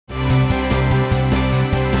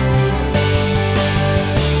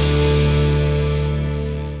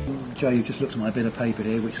Joe, you've just looked at my bit of paper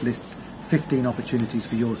here, which lists 15 opportunities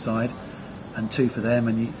for your side and 2 for them,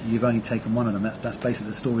 and you've only taken 1 of them. That's basically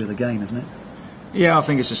the story of the game, isn't it? Yeah, I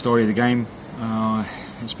think it's the story of the game.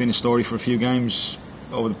 It's been a story for a few games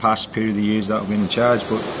over the past period of years that I've been in charge,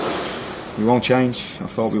 but we won't change. I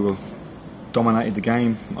thought we dominated the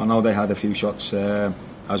game. I know they had a few shots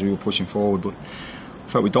as we were pushing forward, but I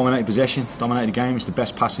thought we dominated possession, dominated the game. It's the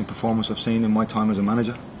best passing performance I've seen in my time as a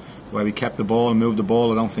manager. The way we kept the ball and moved the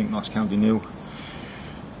ball, I don't think Notts County knew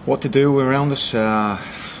what to do around us.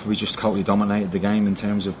 We just totally dominated the game in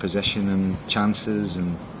terms of possession and chances,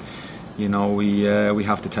 and you know, we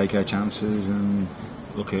have to take our chances. And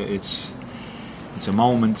look, it's a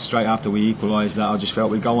moment straight after we equalised that I just felt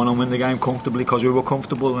we'd go on and win the game comfortably because we were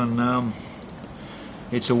comfortable, and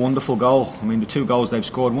it's a wonderful goal. I mean, the 2 goals they've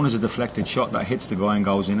scored, one is a deflected shot that hits the guy and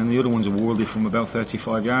goes in, and the other one's a worldie from about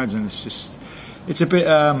 35 yards, and it's a bit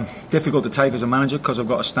difficult to take as a manager because I've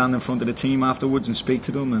got to stand in front of the team afterwards and speak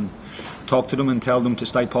to them and talk to them and tell them to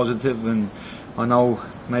stay positive. And I know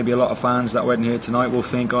maybe a lot of fans that weren't here tonight will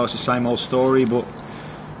think, oh, it's the same old story, but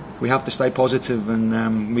we have to stay positive,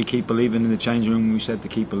 and we keep believing in the changing room. We said to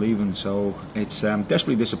keep believing, so it's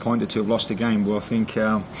desperately disappointed to have lost the game, but I think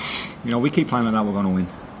we keep playing like that, we're going to win.